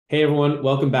Hey everyone,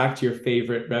 welcome back to your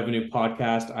favorite revenue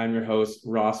podcast. I'm your host,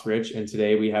 Ross Rich, and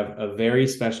today we have a very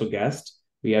special guest.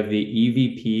 We have the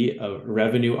EVP of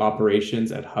Revenue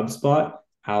Operations at HubSpot,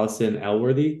 Allison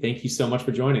Elworthy. Thank you so much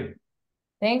for joining.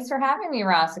 Thanks for having me,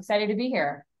 Ross. Excited to be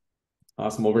here.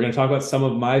 Awesome. Well, we're going to talk about some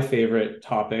of my favorite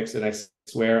topics, and I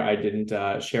swear I didn't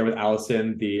share with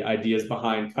Allison the ideas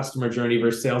behind customer journey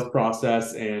versus sales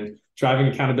process and driving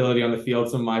accountability on the field.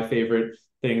 Some of my favorite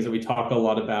things that we talk a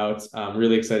lot about. I'm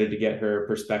really excited to get her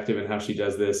perspective and how she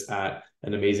does this at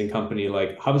an amazing company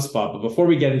like HubSpot. But before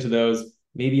we get into those,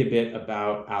 maybe a bit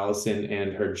about Allison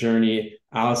and her journey.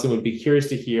 Allison, would be curious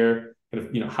to hear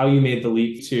kind of how you made the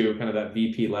leap to kind of that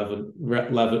VP level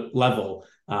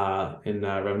in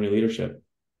revenue leadership.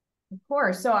 Of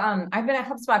course. I've been at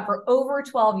HubSpot for over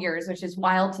 12 years, which is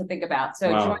wild to think about.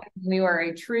 Wow. We were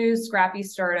a true scrappy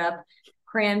startup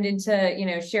crammed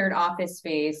into, shared office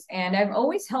space. And I've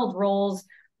always held roles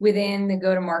within the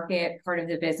go-to-market part of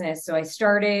the business. So I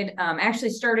actually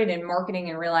started in marketing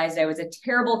and realized I was a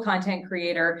terrible content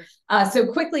creator.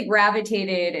 So quickly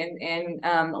gravitated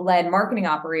and led marketing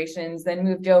operations, then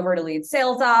moved over to lead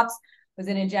sales ops, was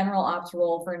in a general ops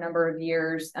role for a number of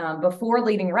years. Before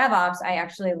leading RevOps, I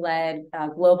actually led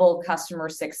global customer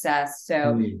success.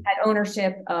 So had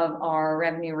ownership of our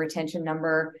revenue retention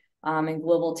number and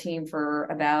global team for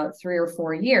about 3 or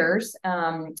 4 years.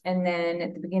 And then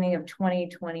at the beginning of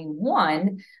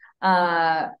 2021,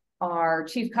 our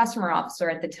chief customer officer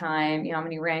at the time,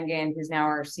 Yamini Rangan, who's now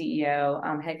our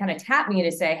CEO, had kind of tapped me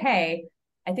to say, hey,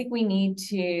 I think we need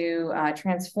to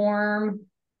transform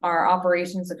our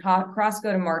operations across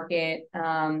go-to-market,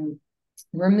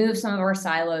 remove some of our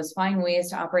silos, find ways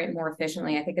to operate more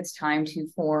efficiently. I think it's time to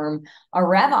form a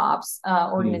RevOps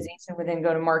organization within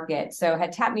go-to-market. So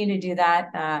had tapped me to do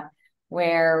that,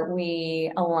 where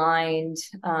we aligned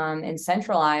and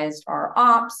centralized our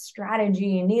ops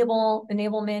strategy,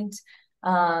 enablement,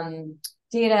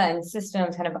 data and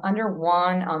systems kind of under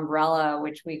one umbrella,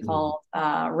 which we called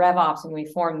RevOps, and we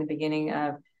formed the beginning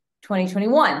of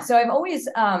 2021. So I've always,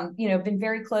 been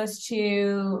very close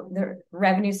to the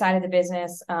revenue side of the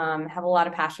business, have a lot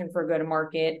of passion for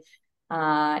go-to-market,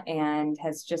 and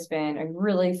has just been a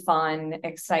really fun,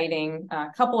 exciting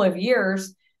couple of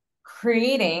years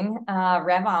creating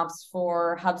RevOps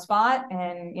for HubSpot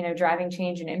and, driving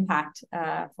change and impact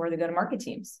for the go-to-market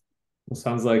teams. Well,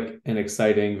 sounds like an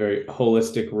exciting, very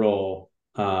holistic role.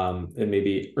 And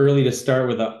maybe early to start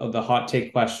with the hot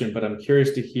take question, but I'm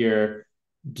curious to hear,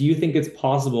 do you think it's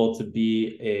possible to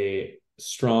be a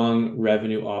strong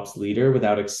revenue ops leader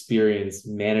without experience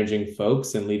managing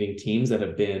folks and leading teams that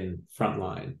have been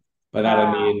frontline? By that,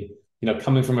 I mean,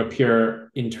 coming from a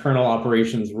pure internal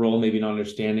operations role, maybe not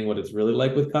understanding what it's really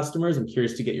like with customers. I'm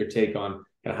curious to get your take on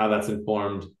kind of how that's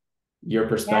informed your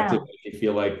perspective. If you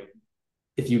feel like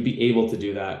if you'd be able to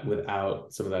do that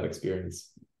without some of that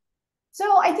experience. So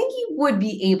I think you would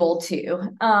be able to,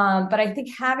 but I think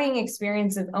having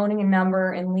experience of owning a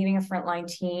number and leading a frontline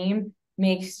team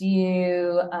makes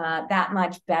you that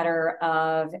much better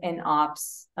of an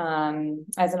ops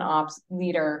as an ops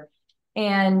leader.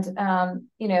 And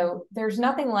there's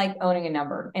nothing like owning a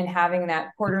number and having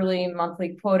that quarterly,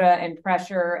 monthly quota and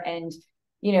pressure, and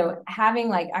having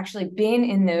like actually been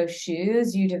in those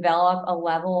shoes, you develop a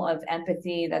level of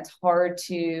empathy that's hard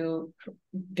to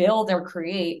build or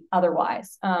create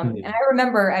otherwise. And I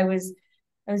remember I was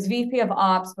VP of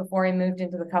Ops before I moved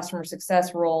into the customer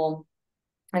success role.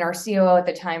 And our COO at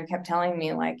the time kept telling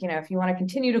me, like, if you want to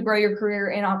continue to grow your career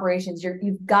in operations,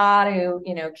 you've got to,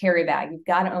 carry a bag. You've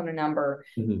got to own a number.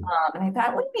 And I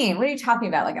thought, what do you mean? What are you talking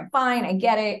about? Like, I'm fine. I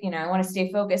get it. I want to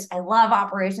stay focused. I love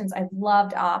operations. I've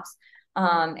loved ops.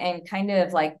 And kind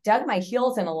of like dug my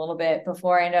heels in a little bit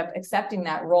before I ended up accepting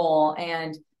that role,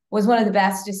 and was one of the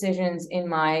best decisions in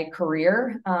my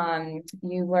career.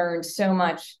 You learned so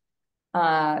much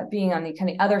being on the kind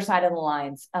of other side of the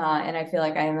lines. And I feel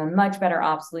like I am a much better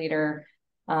ops leader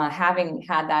having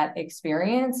had that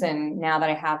experience. And now that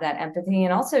I have that empathy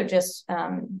and also just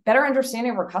better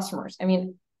understanding of our customers. I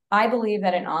mean, I believe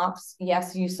that in ops,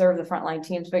 yes, you serve the frontline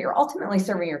teams, but you're ultimately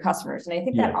serving your customers. And I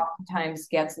think that oftentimes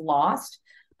gets lost.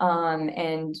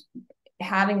 And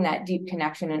having that deep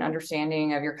connection and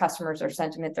understanding of your customers, their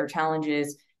sentiment, their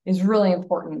challenges is really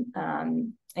important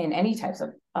in any types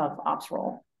of ops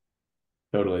role.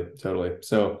 Totally.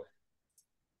 So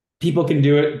people can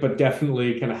do it, but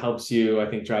definitely kind of helps you, I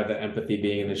think, drive that empathy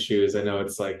being in the shoes. I know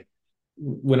it's like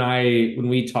when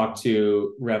we talk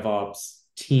to RevOps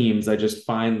teams, I just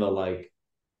find the like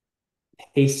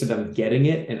pace to them getting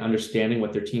it and understanding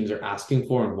what their teams are asking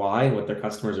for and why, and what their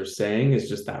customers are saying is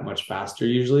just that much faster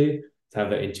usually, to have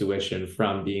that intuition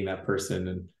from being that person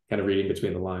and kind of reading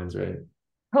between the lines, right?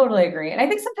 Totally agree. And I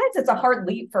think sometimes it's a hard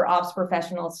leap for ops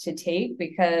professionals to take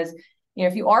because,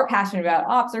 if you are passionate about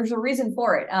ops, there's a reason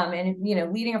for it. And,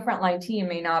 leading a frontline team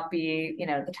may not be,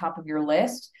 the top of your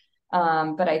list.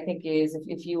 But I think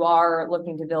if you are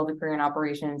looking to build a career in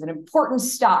operations, an important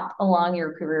stop along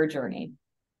your career journey.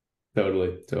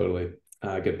 Totally.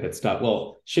 Good pit stop.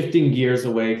 Well, shifting gears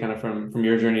away kind of from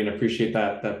your journey, and appreciate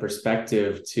that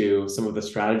perspective, to some of the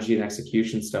strategy and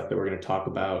execution stuff that we're going to talk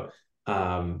about.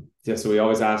 So we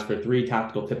always ask for 3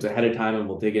 tactical tips ahead of time, and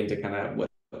we'll dig into kind of what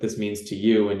this means to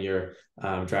you when you're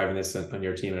driving this on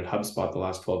your team at HubSpot the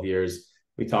last 12 years.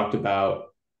 We talked about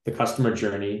the customer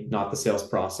journey, not the sales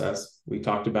process. We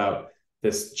talked about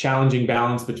this challenging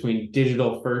balance between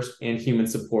digital first and human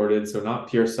supported. So not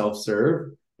pure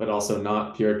self-serve, but also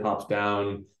not pure tops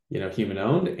down, human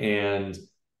owned. And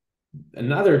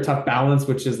another tough balance,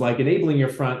 which is like enabling your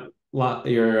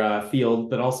field,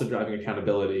 but also driving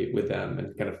accountability with them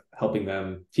and kind of helping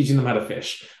them, teaching them how to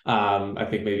fish. I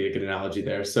think maybe a good analogy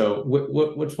there. So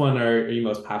which one are you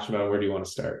most passionate about? Where do you want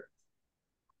to start?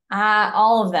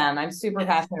 All of them I'm super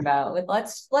passionate about.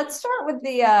 Let's start with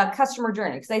the customer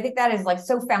journey, because I think that is like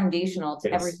so foundational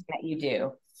to everything that you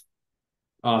do.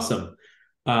 Awesome.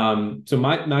 So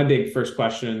my big first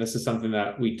question, and this is something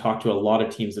that we talk to a lot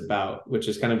of teams about, which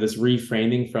is kind of this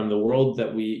reframing from the world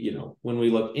that we, when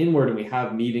we look inward and we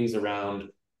have meetings around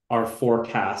our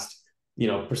forecast,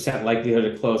 percent likelihood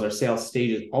to close, our sales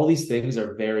stages, all these things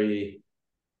are very,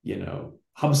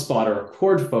 HubSpot or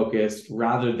Accord focused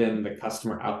rather than the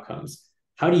customer outcomes.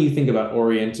 How do you think about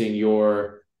orienting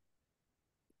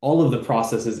all of the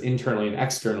processes internally and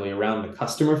externally around the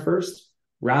customer first,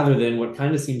 rather than what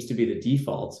kind of seems to be the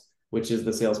default, which is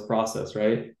the sales process,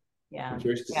 right? Yeah. I'm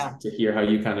curious to hear how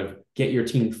you kind of get your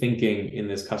team thinking in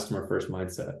this customer first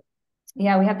mindset.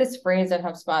 Yeah, we have this phrase at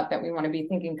HubSpot that we want to be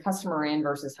thinking customer in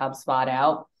versus HubSpot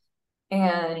out.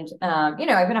 And, I've been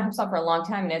at HubSpot for a long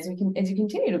time. And as you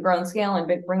continue to grow and scale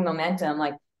and bring momentum,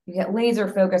 like you get laser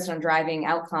focused on driving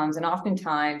outcomes. And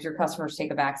oftentimes your customers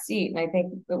take a back seat. And I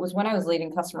think it was when I was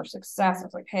leading customer success, I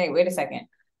was like, hey, wait a second.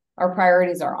 Our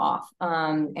priorities are off.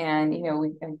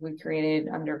 We created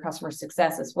under customer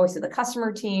success this voice of the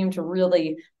customer team to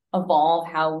really evolve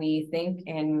how we think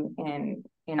and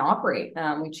operate.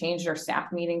 We changed our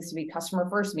staff meetings to be customer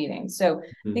first meetings. So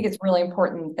I think it's really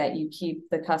important that you keep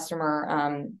the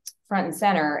customer front and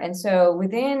center. And so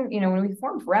within, when we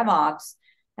formed RevOps,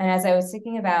 and as I was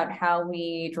thinking about how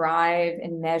we drive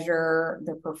and measure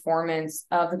the performance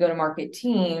of the go-to-market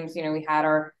teams, we had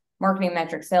our marketing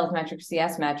metrics, sales metrics,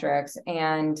 CS metrics,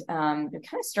 and we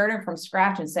kind of started from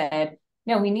scratch and said,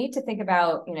 no, we need to think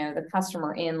about, the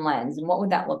customer in lens, and what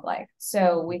would that look like?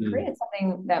 So we created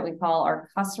something that we call our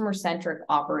customer-centric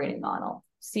operating model.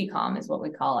 CCOM is what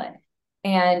we call it.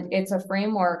 And it's a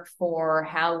framework for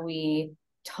how we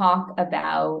talk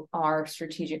about our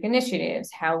strategic initiatives,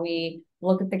 how we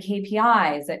look at the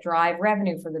KPIs that drive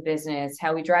revenue for the business,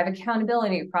 how we drive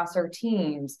accountability across our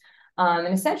teams.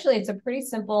 And essentially, it's a pretty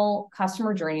simple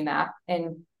customer journey map.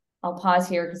 And I'll pause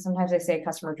here because sometimes I say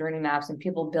customer journey maps and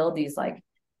people build these like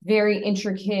very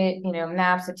intricate,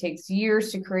 maps that takes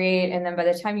years to create. And then by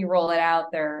the time you roll it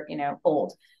out, they're,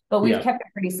 old. But we've kept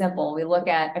it pretty simple. We look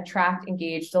at attract,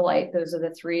 engage, delight. Those are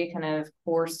the 3 kind of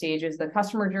core stages, the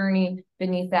customer journey.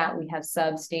 Beneath that, we have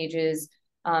sub stages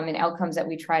and outcomes that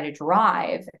we try to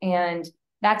drive. And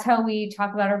that's how we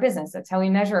talk about our business. That's how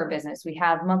we measure our business. We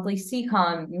have monthly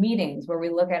CCOM meetings where we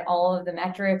look at all of the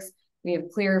metrics. We have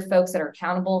clear folks that are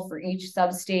accountable for each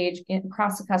sub-stage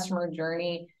across the customer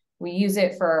journey. We use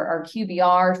it for our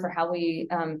QBR, for how we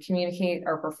communicate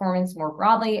our performance more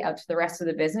broadly out to the rest of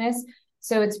the business.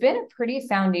 So it's been a pretty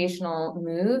foundational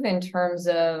move in terms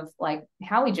of like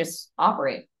how we just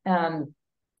operate. And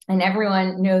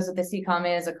everyone knows what the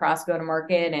CCOM is across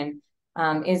go-to-market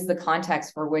and is the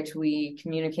context for which we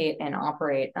communicate and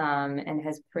operate, and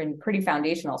has been pretty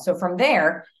foundational. So from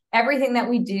there, everything that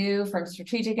we do, from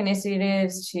strategic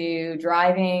initiatives to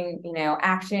driving,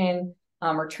 action,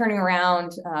 or turning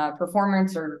around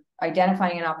performance or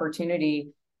identifying an opportunity,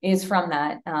 is from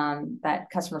that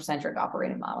customer-centric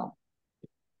operating model.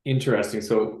 Interesting.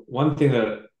 So one thing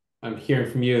that I'm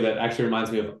hearing from you that actually reminds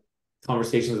me of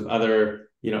conversations with other,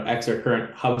 ex or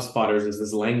current HubSpotters is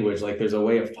this language. Like there's a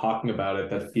way of talking about it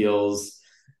that feels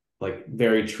like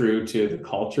very true to the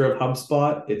culture of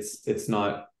HubSpot. It's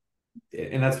not,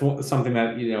 and that's something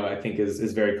that, I think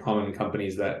is very common in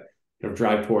companies that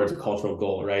drive towards a cultural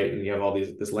goal, right? And you have all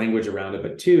this language around it,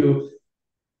 but 2,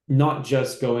 not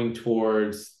just going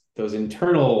towards those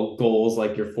internal goals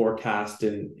like your forecast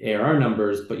and ARR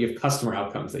numbers, but you have customer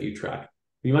outcomes that you track.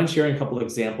 you mind sharing a couple of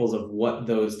examples of what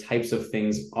those types of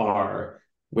things are,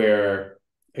 where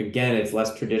again, it's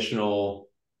less traditional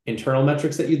internal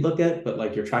metrics that you'd look at, but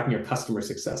like you're tracking your customer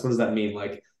success. What does that mean?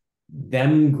 Like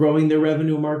them growing their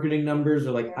revenue marketing numbers,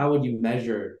 or like how would you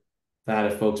measure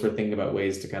that if folks were thinking about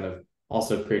ways to kind of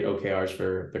also create OKRs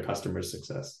for their customer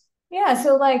success? Yeah.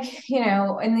 So like,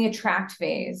 in the attract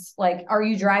phase, like, are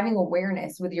you driving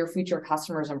awareness with your future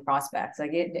customers and prospects?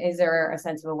 Like, is there a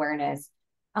sense of awareness?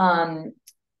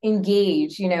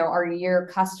 Engage, are your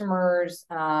customers,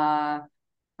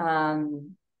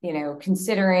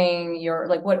 considering your,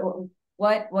 like,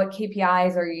 what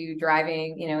KPIs are you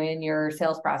driving, in your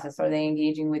sales process? Are they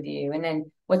engaging with you? And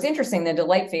then what's interesting, the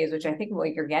delight phase, which I think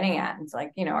what you're getting at, it's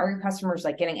like, are your customers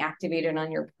like getting activated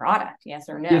on your product? Yes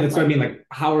or no? Yeah, that's what I mean. Like,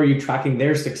 how are you tracking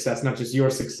their success, not just your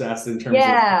success in terms of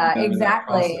Yeah, them in that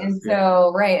exactly. process? And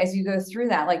so, right, as you go through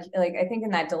that, like I think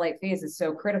in that delight phase is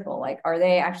so critical. Like, are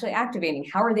they actually activating?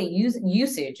 How are they using?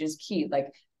 Usage is key. Like,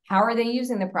 how are they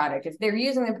using the product? If they're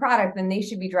using the product, then they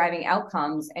should be driving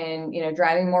outcomes and,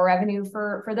 driving more revenue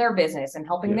for their business and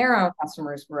helping their own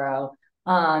customers grow.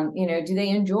 Do they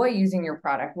enjoy using your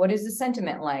product? What is the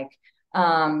sentiment like?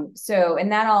 And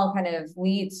that all kind of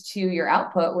leads to your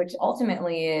output, which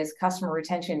ultimately is customer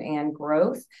retention and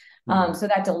growth. So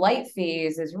that delight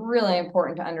phase is really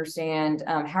important to understand.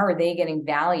 How are they getting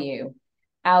value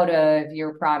out of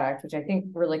your product, which I think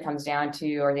really comes down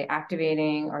to, are they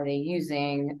activating, are they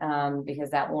using,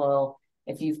 because that will,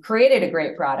 if you've created a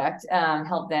great product,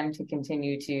 help them to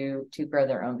continue to grow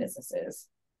their own businesses.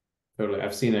 Totally.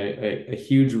 I've seen a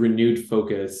huge renewed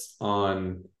focus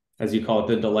on, as you call it,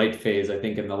 the delight phase, I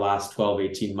think in the last 12,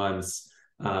 18 months,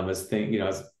 as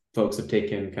folks have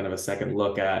taken kind of a second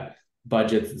look at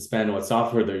budgets and spend, what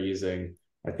software they're using.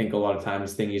 I think a lot of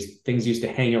times things used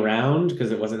to hang around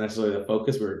because it wasn't necessarily the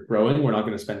focus. We're growing. We're not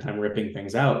going to spend time ripping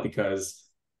things out because,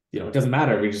 it doesn't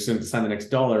matter. We just going to sign the next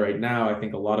dollar right now. I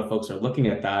think a lot of folks are looking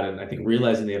at that and I think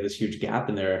realizing they have this huge gap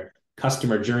in their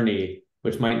customer journey,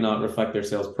 which might not reflect their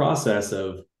sales process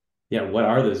of, what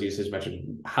are those usage metrics?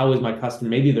 How is my customer?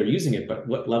 Maybe they're using it, but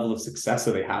what level of success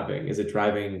are they having? Is it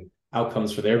driving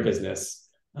outcomes for their business?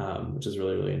 Which is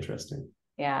really, really interesting.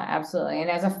 Yeah, absolutely. And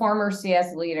as a former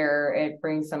CS leader, it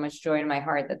brings so much joy to my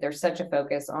heart that there's such a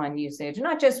focus on usage,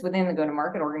 not just within the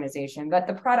go-to-market organization, but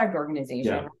the product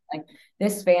organization. Yeah. Like,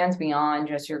 this spans beyond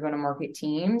just your go-to-market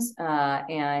teams.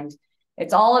 And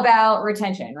it's all about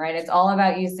retention, right? It's all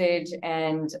about usage.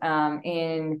 And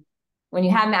when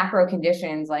you have macro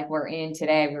conditions like we're in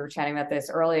today, we were chatting about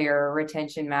this earlier,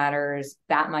 retention matters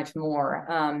that much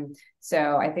more.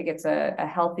 So I think it's a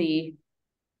healthy,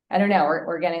 I don't know,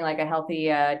 we're getting like a healthy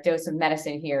dose of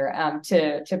medicine here,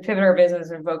 to pivot our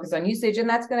business and focus on usage. And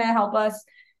that's going to help us,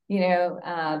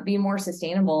 be more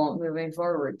sustainable moving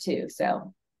forward too.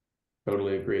 So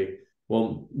totally agree.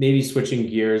 Well, maybe switching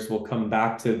gears, we'll come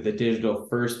back to the digital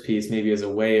first piece, maybe as a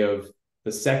way of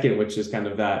the second, which is kind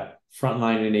of that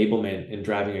frontline enablement and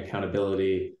driving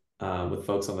accountability with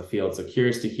folks on the field. So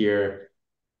curious to hear,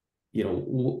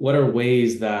 what are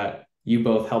ways that you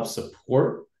both help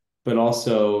support, but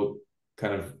also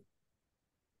kind of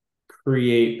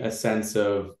create a sense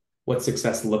of what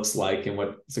success looks like and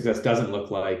what success doesn't look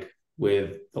like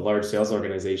with the large sales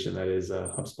organization that is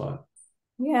HubSpot.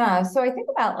 Yeah. So I think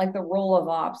about like the role of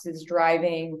ops is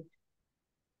driving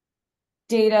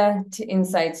data to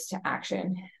insights to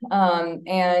action.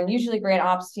 And usually great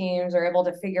ops teams are able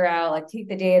to figure out, like, take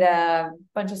the data, a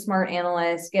bunch of smart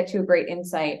analysts, get to a great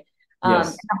insight.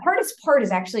 Yes. The hardest part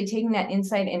is actually taking that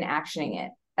insight and actioning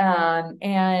it.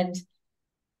 And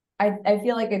I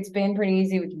feel like it's been pretty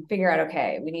easy. We can figure out,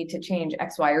 okay, we need to change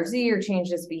X, Y, or Z, or change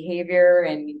this behavior,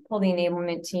 and you pull the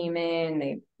enablement team in,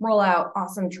 they roll out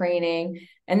awesome training,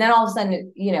 and then all of a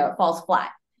sudden, it falls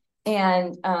flat.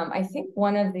 And I think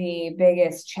one of the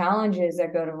biggest challenges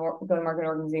that go-to-market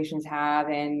organizations have,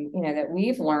 and that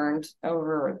we've learned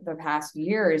over the past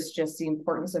year, is just the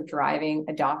importance of driving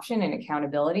adoption and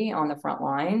accountability on the front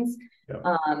lines.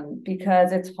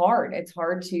 Because it's hard. It's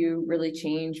hard to really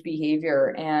change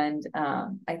behavior. And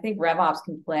I think RevOps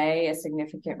can play a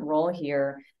significant role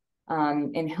here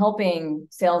in helping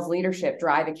sales leadership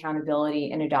drive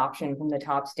accountability and adoption from the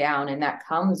tops down. And that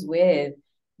comes with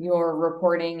your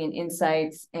reporting and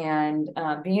insights and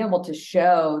being able to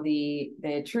show the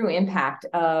true impact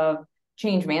of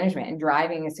change management and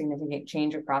driving a significant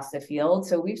change across the field.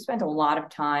 So we've spent a lot of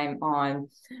time on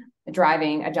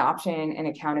driving adoption and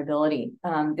accountability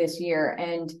this year.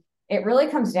 And it really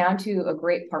comes down to a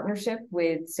great partnership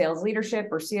with sales leadership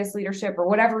or CS leadership or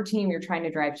whatever team you're trying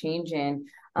to drive change in,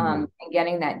 and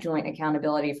getting that joint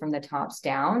accountability from the tops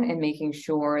down and making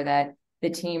sure that the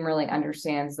team really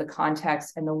understands the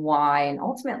context and the why, and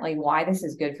ultimately why this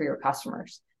is good for your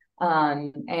customers.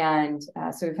 So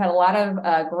we've had a lot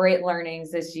of great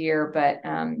learnings this year, but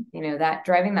that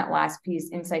driving that last piece,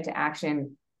 insight to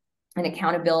action and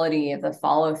accountability of the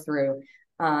follow through,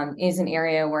 is an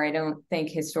area where I don't think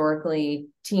historically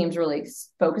teams really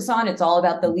focus on. It's all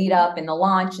about the lead up and the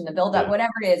launch and the build up,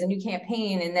 whatever it is, a new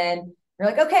campaign, and then you're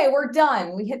like, okay, we're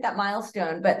done. We hit that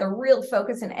milestone. But the real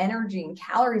focus and energy and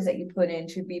calories that you put in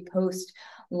should be post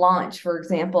launch, for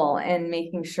example, and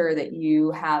making sure that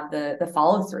you have the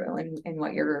follow through and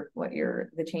what you're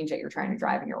the change that you're trying to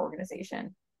drive in your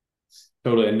organization.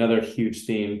 Totally. Another huge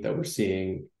theme that we're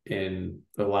seeing in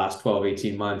the last 12,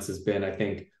 18 months has been, I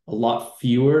think, a lot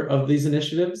fewer of these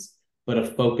initiatives, but a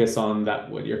focus on that.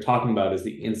 What you're talking about is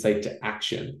the insight to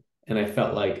action. And I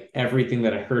felt like everything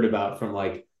that I heard about from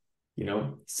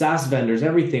SaaS vendors,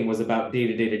 everything was about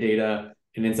data,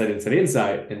 and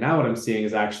insight. And now what I'm seeing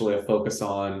is actually a focus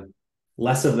on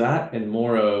less of that and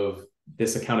more of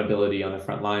this accountability on the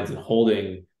front lines and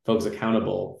holding folks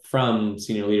accountable from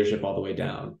senior leadership all the way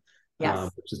down,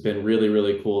 which has been really,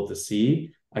 really cool to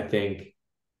see. I think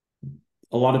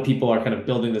a lot of people are kind of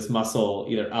building this muscle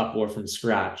either up or from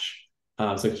scratch.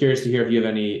 So curious to hear if you have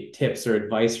any tips or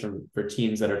advice for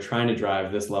teams that are trying to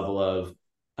drive this level of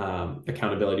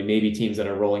accountability, maybe teams that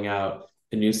are rolling out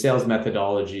a new sales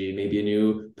methodology, maybe a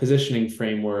new positioning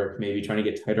framework, maybe trying to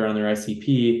get tighter on their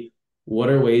ICP. What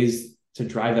are ways to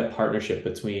drive that partnership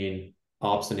between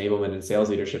ops enablement and sales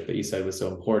leadership that you said was so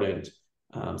important?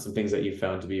 Some things that you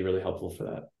found to be really helpful for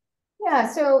that. Yeah.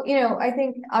 So, I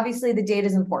think obviously the data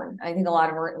is important. I think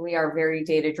we are very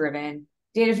data driven.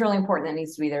 Data is really important. That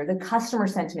needs to be there. The customer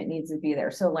sentiment needs to be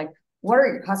there. So what are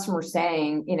your customers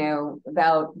saying,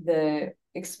 about the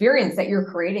experience that you're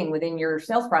creating within your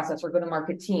sales process or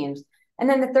go-to-market teams? And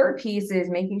then the third piece is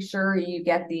making sure you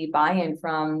get the buy-in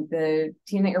from the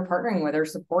team that you're partnering with or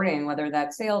supporting, whether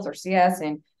that's sales or CS,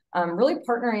 and really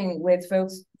partnering with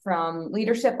folks from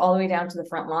leadership all the way down to the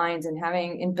front lines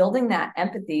and building that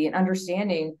empathy and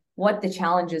understanding what the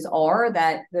challenges are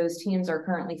that those teams are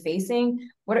currently facing.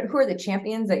 Who are the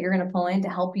champions that you're going to pull in to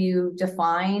help you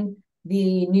define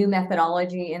the new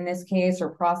methodology in this case or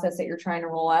process that you're trying to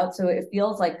roll out, so it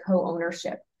feels like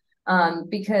co-ownership.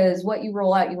 Because what you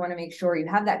roll out, you want to make sure you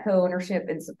have that co-ownership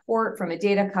and support from a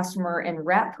data, customer, and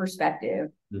rep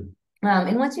perspective.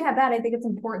 And once you have that, I think it's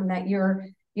important that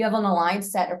you have an aligned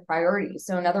set of priorities.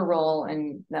 So another role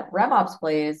in that RevOps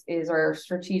plays is our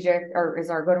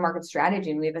go-to-market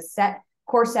strategy, and we have a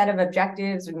core set of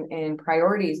objectives and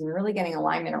priorities, and really getting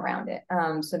alignment around it.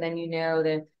 So then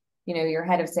that your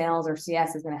head of sales or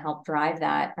CS is going to help drive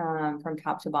that from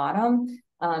top to bottom.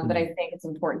 But I think it's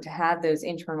important to have those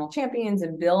internal champions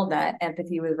and build that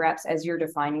empathy with reps as you're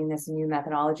defining this new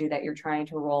methodology that you're trying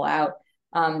to roll out.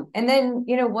 And then,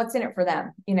 what's in it for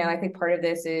them? I think part of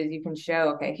this is you can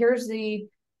show, okay, here's the,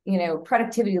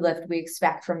 productivity lift we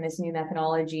expect from this new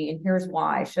methodology, and here's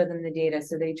why. Show them the data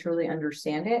so they truly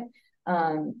understand it.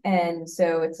 And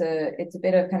so it's a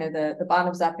bit of kind of the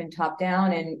bottoms up and top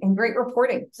down and great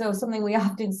reporting. So something we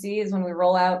often see is when we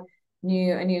roll out a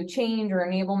new change or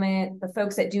enablement, the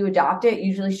folks that do adopt it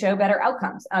usually show better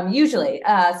outcomes.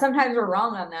 Sometimes we're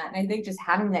wrong on that. And I think just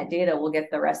having that data will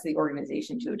get the rest of the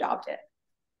organization to adopt it.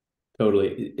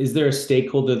 Totally. Is there a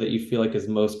stakeholder that you feel like is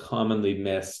most commonly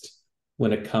missed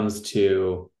when it comes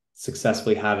to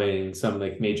successfully having some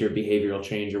major behavioral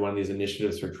change or one of these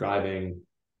initiatives for driving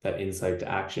that insight to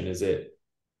action? Is it,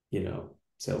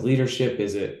 sales leadership?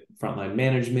 Is it frontline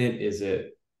management? Is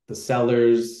it the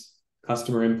sellers,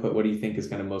 customer input? What do you think is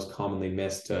kind of most commonly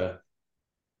missed to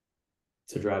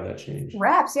drive that change?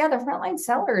 Reps, the frontline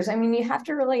sellers. I mean, you have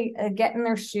to really get in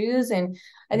their shoes. And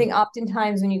I think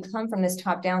oftentimes when you come from this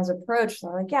top-down approach,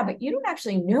 they're like, yeah, but you don't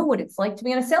actually know what it's like to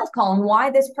be on a sales call and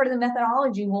why this part of the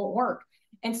methodology won't work.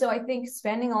 And so I think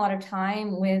spending a lot of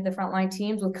time with the frontline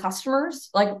teams, with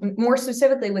customers, more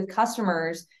specifically with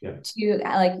customers,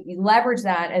 to leverage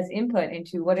that as input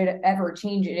into whatever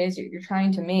change it is you're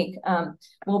trying to make,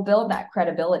 will build that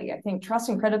credibility. I think trust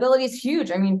and credibility is huge.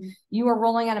 I mean, you are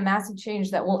rolling out a massive change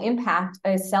that will impact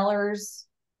a seller's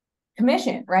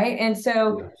commission, right? And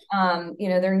so,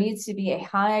 there needs to be a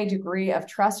high degree of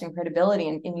trust and credibility,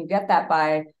 and you get that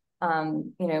by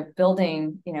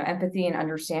building, empathy and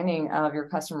understanding of your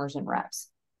customers and reps.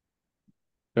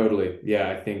 Totally. Yeah.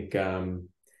 I think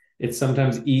it's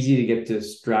sometimes easy to get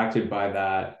distracted by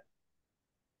that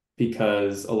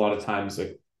because a lot of times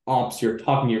ops, you're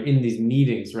in these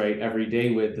meetings, right, every day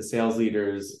with the sales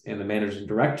leaders and the managers and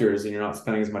directors, and you're not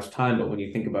spending as much time. But when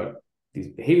you think about these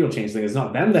behavioral change things. It's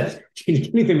not them that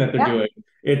changing anything that they're doing.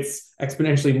 It's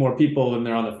exponentially more people when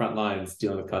they're on the front lines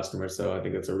dealing with customers. So I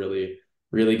think that's a really,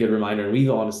 really good reminder. And we've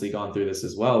honestly gone through this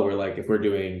as well, where like if we're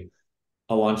doing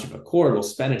a launch of a cord, we'll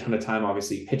spend a ton of time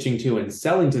obviously pitching to and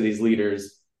selling to these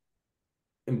leaders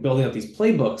and building up these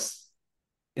playbooks.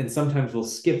 And sometimes we'll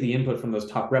skip the input from those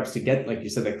top reps to get, like you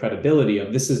said, the credibility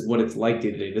of this is what it's like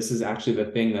day to day. This is actually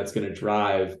the thing that's going to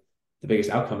drive the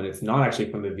biggest outcome. And it's not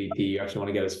actually from the VP. You actually want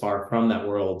to get as far from that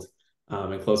world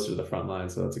and closer to the front line.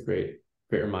 So that's a great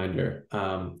reminder.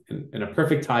 And a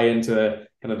perfect tie into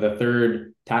kind of the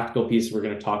third tactical piece we're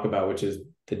going to talk about, which is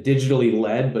the digitally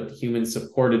led but human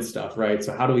supported stuff, right?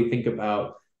 So how do we think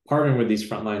about partnering with these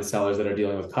frontline sellers that are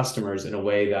dealing with customers in a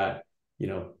way that, you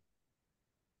know,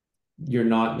 you're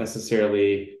not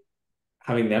necessarily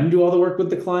having them do all the work with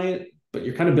the client, but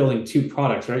you're kind of building two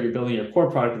products, right? You're building your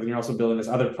core product, and then you're also building this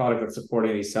other product that's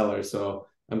supporting these sellers. So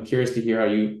I'm curious to hear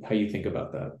how you think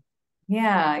about that.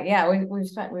 Yeah. We're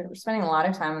spending a lot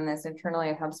of time on this internally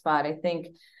at HubSpot. I think,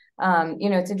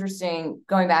 it's interesting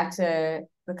going back to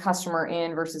the customer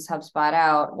in versus HubSpot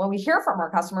out. What we hear from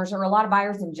our customers, or a lot of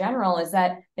buyers in general, is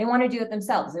that they want to do it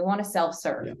themselves. They want to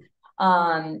self-serve. Yeah.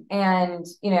 And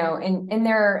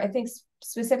there are, I think,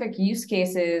 specific use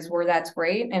cases where that's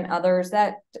great, and others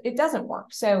that it doesn't work.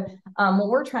 So what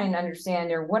we're trying to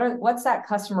understand are what's that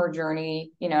customer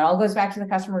journey? It all goes back to the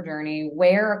customer journey.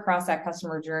 Where across that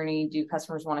customer journey do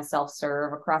customers want to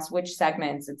self-serve, across which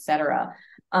segments, et cetera?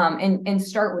 And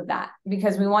start with that,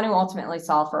 because we want to ultimately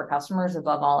solve for our customers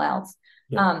above all else.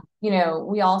 Yeah.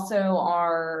 We also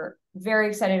are very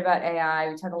excited about AI.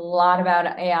 We talk a lot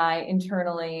about AI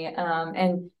internally.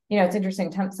 And it's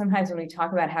interesting. Sometimes when we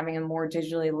talk about having a more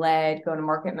digitally led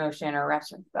go-to-market motion, or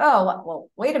reps are, oh, well,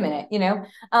 wait a minute,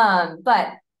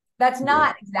 but that's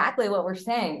not exactly what we're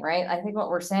saying, right? I think what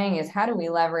we're saying is, how do we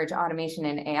leverage automation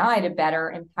and AI to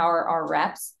better empower our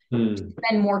reps to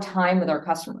spend more time with our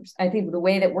customers? I think the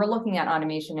way that we're looking at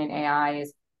automation and AI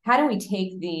is, how do we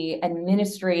take the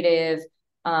administrative,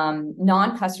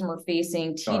 non-customer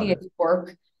facing, tedious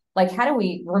work? Like, how do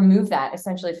we remove that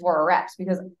essentially for our reps?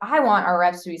 Because I want our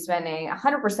reps to be spending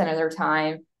 100% of their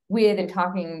time with and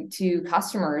talking to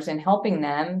customers and helping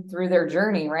them through their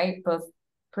journey, right? Both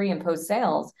pre and post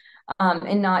sales,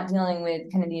 and not dealing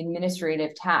with kind of the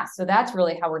administrative tasks. So that's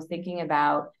really how we're thinking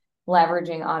about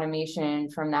leveraging automation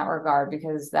from that regard,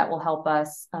 because that will help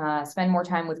us spend more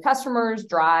time with customers,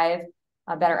 drive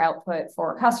a better output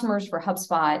for customers, for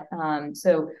HubSpot.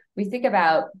 So we think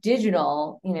about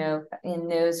digital, in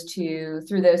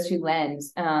through those two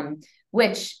lenses,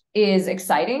 which is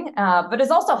exciting, but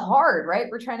is also hard, right?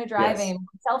 We're trying to drive a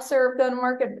self-serve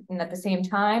go-to-market, and at the same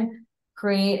time,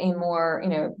 create a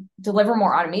more, deliver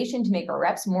more automation to make our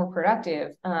reps more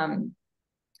productive.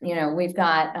 We've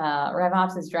got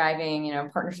RevOps is driving,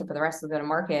 partnership with the rest of the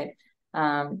go-to-market,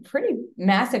 pretty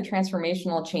massive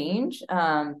transformational change,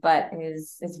 but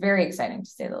it's very exciting to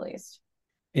say the least.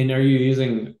 And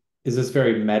is this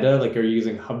very meta? Like, are you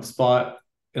using HubSpot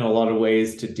in a lot of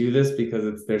ways to do this because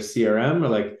it's their CRM, or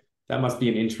like, that must be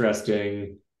an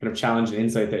interesting kind of challenge and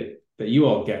insight that you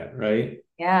all get, right?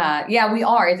 Yeah, we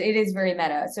are. It is very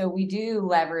meta. So we do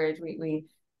leverage, we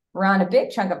run a big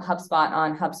chunk of HubSpot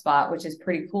on HubSpot, which is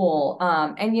pretty cool.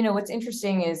 And what's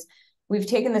interesting is, we've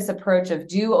taken this approach of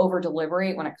do over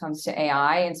deliberate when it comes to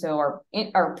AI. And so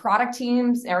our product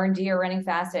teams, R&D, are running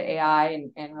fast at AI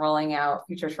and rolling out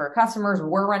features for our customers.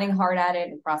 We're running hard at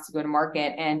it across the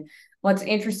go-to-market. And what's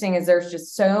interesting is there's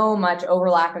just so much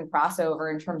overlap and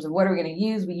crossover in terms of what are we going to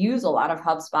use. We use a lot of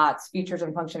HubSpot's features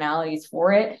and functionalities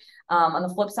for it. On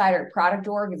the flip side, our product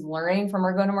org is learning from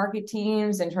our go-to-market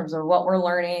teams in terms of what we're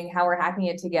learning, how we're hacking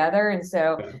it together. And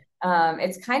so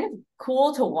it's kind of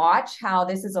cool to watch how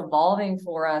this is evolving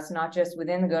for us, not just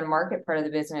within the go-to-market part of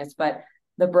the business, but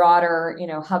the broader,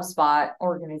 HubSpot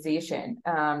organization.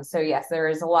 So yes, there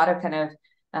is a lot of kind of,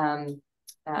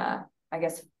 I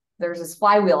guess there's this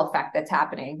flywheel effect that's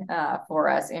happening for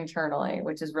us internally,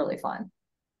 which is really fun.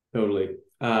 Totally.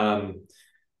 So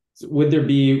would there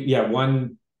be,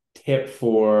 one tip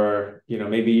for,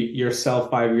 maybe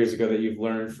yourself 5 years ago that you've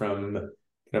learned from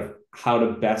kind of how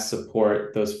to best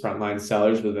support those frontline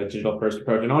sellers with a digital first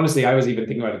approach? And honestly, I was even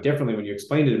thinking about it differently when you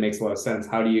explained it. It makes a lot of sense.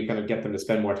 How do you kind of get them to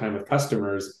spend more time with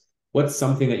customers? What's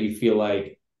something that you feel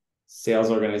like sales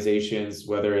organizations,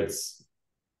 whether it's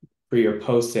pre or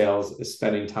post sales, is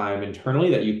spending time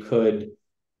internally that you could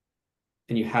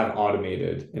and you have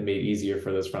automated and made easier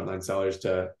for those frontline sellers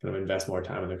to kind of invest more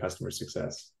time in their customer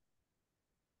success?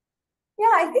 Yeah,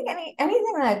 I think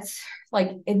anything that's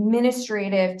like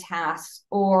administrative tasks,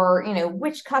 or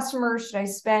which customers should I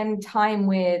spend time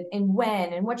with and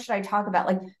when, and what should I talk about?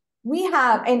 Like, we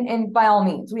have, and by all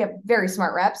means, we have very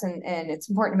smart reps, and it's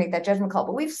important to make that judgment call,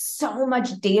 but we have so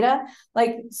much data,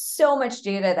 like so much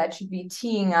data that should be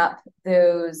teeing up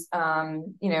those,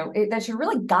 that should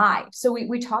really guide. So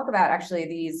we talk about actually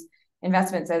these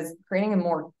investments as creating a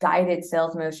more guided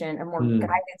sales motion, a more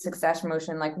guided success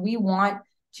motion. Like we want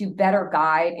to better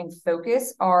guide and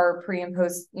focus our pre and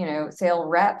post, sale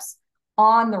reps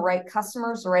on the right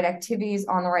customers, the right activities,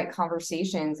 on the right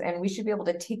conversations. And we should be able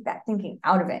to take that thinking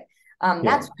out of it.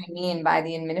 That's what I mean by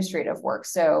the administrative work.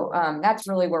 So that's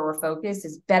really where we're focused,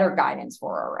 is better guidance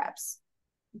for our reps.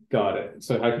 Got it.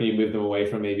 So how can you move them away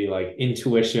from maybe like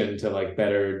intuition to like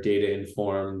better data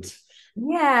informed?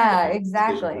 Yeah,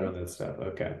 exactly. Around that stuff.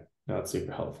 Okay. That's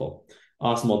super helpful.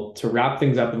 Awesome. Well, to wrap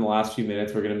things up in the last few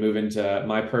minutes, we're going to move into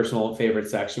my personal favorite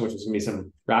section, which is going to be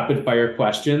some rapid fire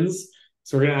questions.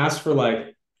 So we're going to ask for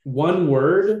like one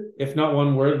word, if not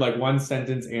one word, like one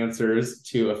sentence answers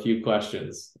to a few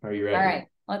questions. Are you ready? All right,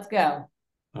 let's go.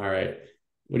 All right.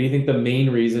 What do you think the main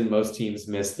reason most teams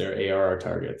miss their ARR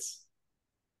targets?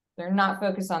 They're not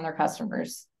focused on their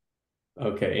customers.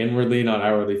 Okay. Inwardly, not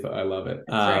outwardly. I love it.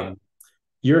 Right.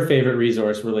 Your favorite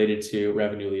resource related to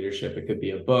revenue leadership? It could be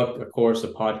a book, a course, a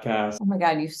podcast. Oh my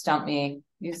God, you stumped me.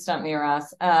 You stumped me,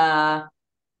 Ross.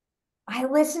 I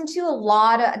listen to a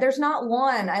lot of, there's not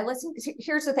one.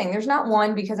 Here's the thing. There's not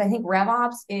one, because I think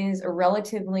RevOps is a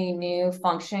relatively new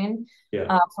function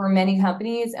for many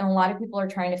companies, and a lot of people are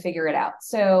trying to figure it out.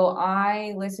 So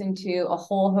I listen to a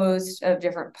whole host of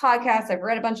different podcasts. I've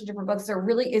read a bunch of different books. There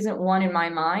really isn't one in my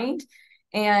mind.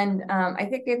 And I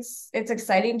think it's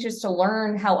exciting just to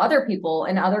learn how other people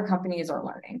and other companies are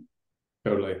learning.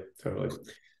 Totally.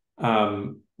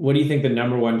 What do you think the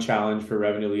number one challenge for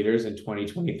revenue leaders in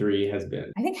 2023 has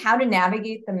been? I think how to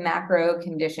navigate the macro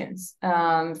conditions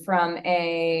from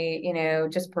a,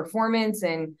 just performance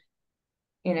and,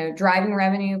 driving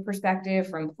revenue perspective,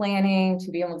 from planning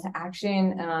to be able to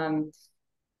action.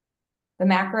 The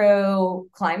macro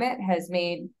climate has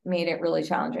made it really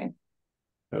challenging.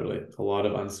 Totally. A lot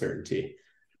of uncertainty.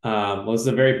 Well, this is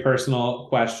a very personal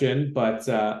question, but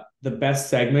the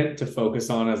best segment to focus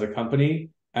on as a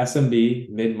company: SMB,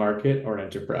 mid-market, or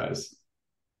enterprise?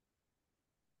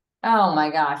 Oh my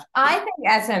gosh. I think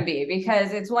SMB,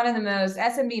 because it's one of the most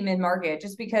SMB mid-market,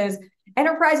 just because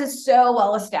enterprise is so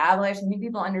well established. I think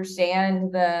people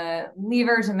understand the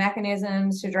levers and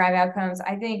mechanisms to drive outcomes.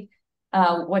 I think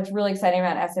what's really exciting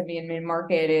about SMB and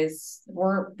mid-market is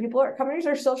companies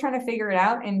are still trying to figure it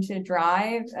out and to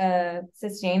drive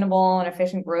sustainable and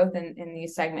efficient growth in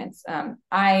these segments.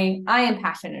 I am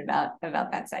passionate about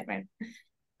that segment.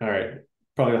 All right.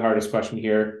 Probably the hardest question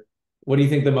here. What do you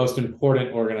think the most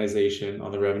important organization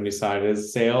on the revenue side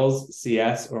is? Sales,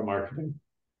 CS, or marketing?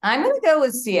 I'm going to go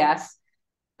with CS.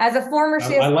 As a former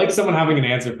CS, I like someone having an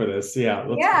answer for this. Yeah.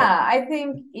 I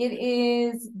think it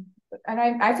is. And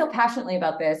I feel passionately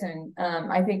about this. And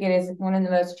I think it is one of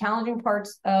the most challenging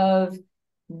parts of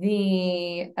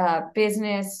the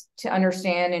business to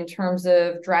understand, in terms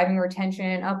of driving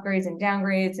retention, upgrades and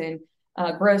downgrades, and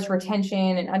gross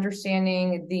retention, and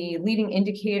understanding the leading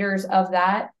indicators of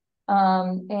that.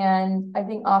 And I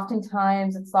think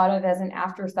oftentimes it's thought of as an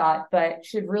afterthought, but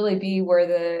should really be where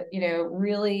the,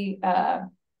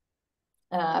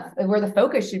 where the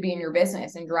focus should be in your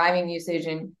business, and driving usage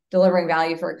and delivering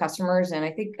value for customers. And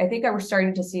I think we're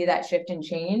starting to see that shift and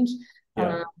change.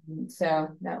 So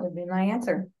that would be my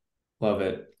answer. Love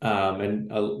it.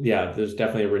 There's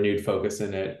definitely a renewed focus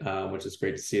in it, which is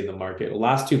great to see in the market.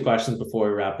 Last two questions before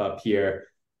we wrap up here.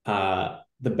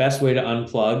 The best way to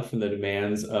unplug from the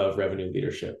demands of revenue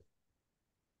leadership?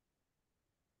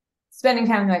 Spending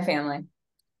time with my family.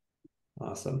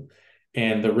 Awesome.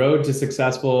 And the road to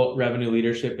successful revenue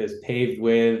leadership is paved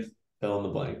with fill in the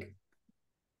blank.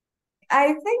 I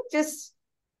think just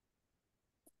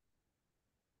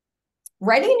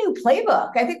writing a new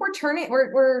playbook. I think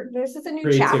this is a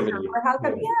new chapter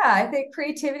for I think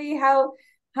creativity, how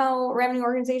revenue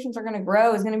organizations are going to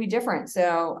grow is going to be different.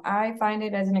 So I find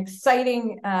it as an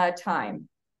exciting time.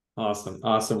 Awesome.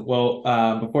 Well,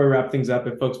 before we wrap things up,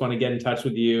 if folks want to get in touch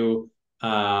with you,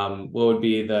 what would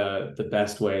be the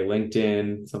best way?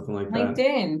 LinkedIn, something like that?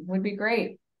 LinkedIn would be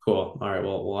great. Cool. All right.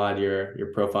 Well, we'll add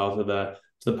your profile to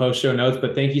the post show notes,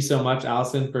 but thank you so much,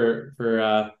 Allison, for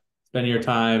spending your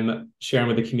time sharing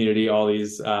with the community all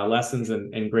these lessons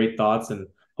and great thoughts. And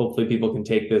hopefully people can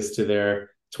take this to their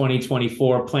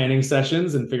 2024 planning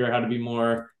sessions and figure out how to be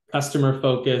more customer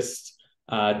focused,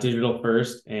 digital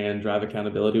first, and drive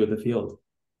accountability with the field.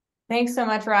 Thanks so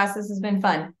much, Ross. This has been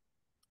fun.